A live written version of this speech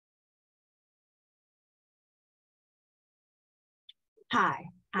Hi,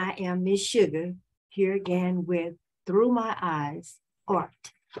 I am Miss Ssugah, here again with Through My Eyes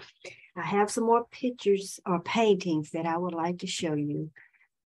Art. I have some more pictures or paintings that I would like to show you.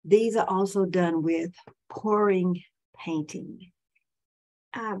 These are also done with pouring painting.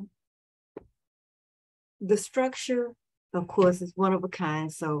 The structure, of course, is one of a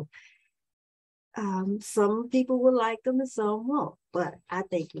kind, so some people will like them and some won't, but I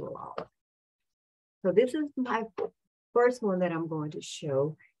think you will all. So this is my first one that I'm going to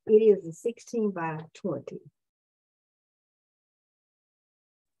show. It is a 16 by 20.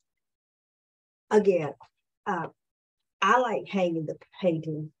 Again, I like hanging the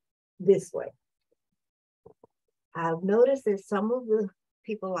painting this way. I've noticed that some of the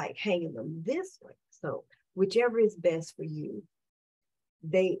people like hanging them this way. So whichever is best for you.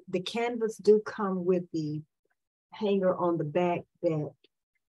 The canvas do come with the hanger on the back that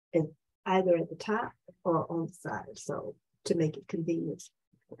is either at the top or on the side. So to make it convenient.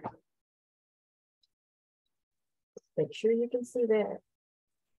 Make sure you can see that.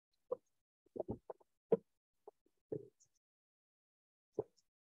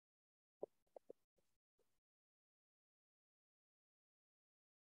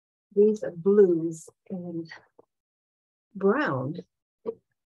 These are blues and brown.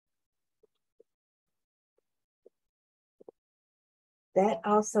 That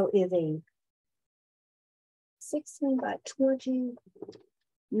also is a 16 by 20.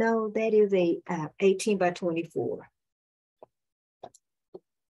 No, that is a 18 by 24.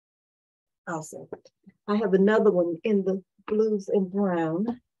 Also, I have another one in the blues and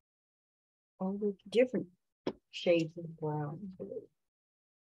brown. All the different shades of brown.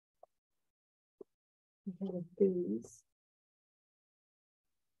 We have these.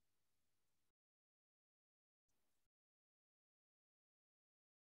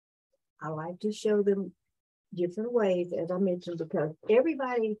 I like to show them different ways, as I mentioned, because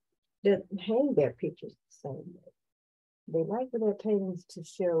everybody doesn't hang their pictures the same way. They like for their paintings to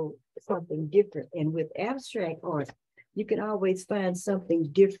show something different. And with abstract art, you can always find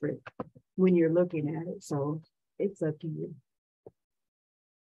something different when you're looking at it. So it's up to you.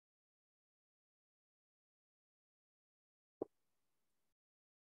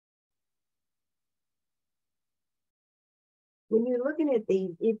 When you're looking at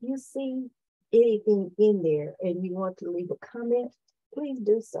these, if you see anything in there and you want to leave a comment, please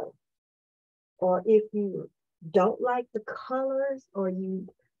do so. Or if you don't like the colors or you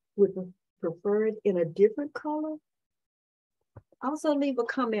would prefer it in a different color, also leave a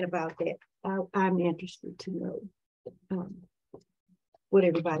comment about that. I'm interested to know what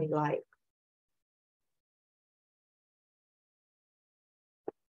everybody likes.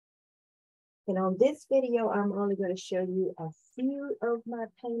 And on this video, I'm only going to show you a few of my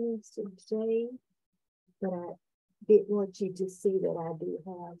paintings today, but I did want you to see that I do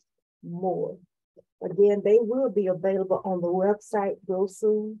have more. Again, they will be available on the website real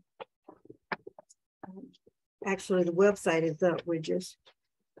soon. Actually, the website is up. We're just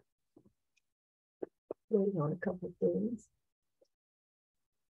waiting on a couple of things.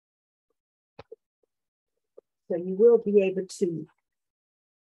 So you will be able to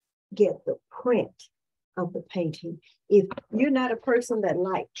get the print of the painting. If you're not a person that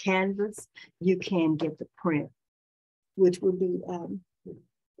likes canvas, you can get the print, which would be,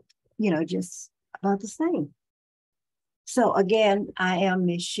 just about the same. So again, I am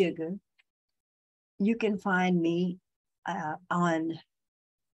Miss Ssugah. You can find me on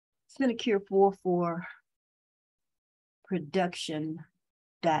Spinacure44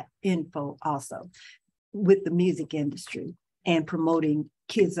 production.info also with the music industry and promoting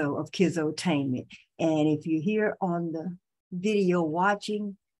Kizzo of Kizzotainment. And if you're here on the video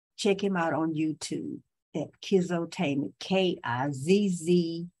watching, check him out on YouTube at Kizzotainment,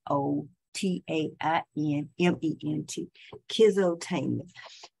 KIZZOTAINMENT, Kizzotainment.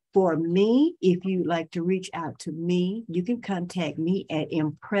 For me, if you'd like to reach out to me, you can contact me at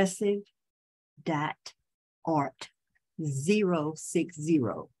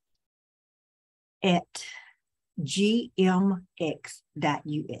impressive.art060 at gmx.us.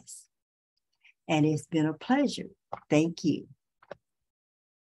 And it's been a pleasure. Thank you.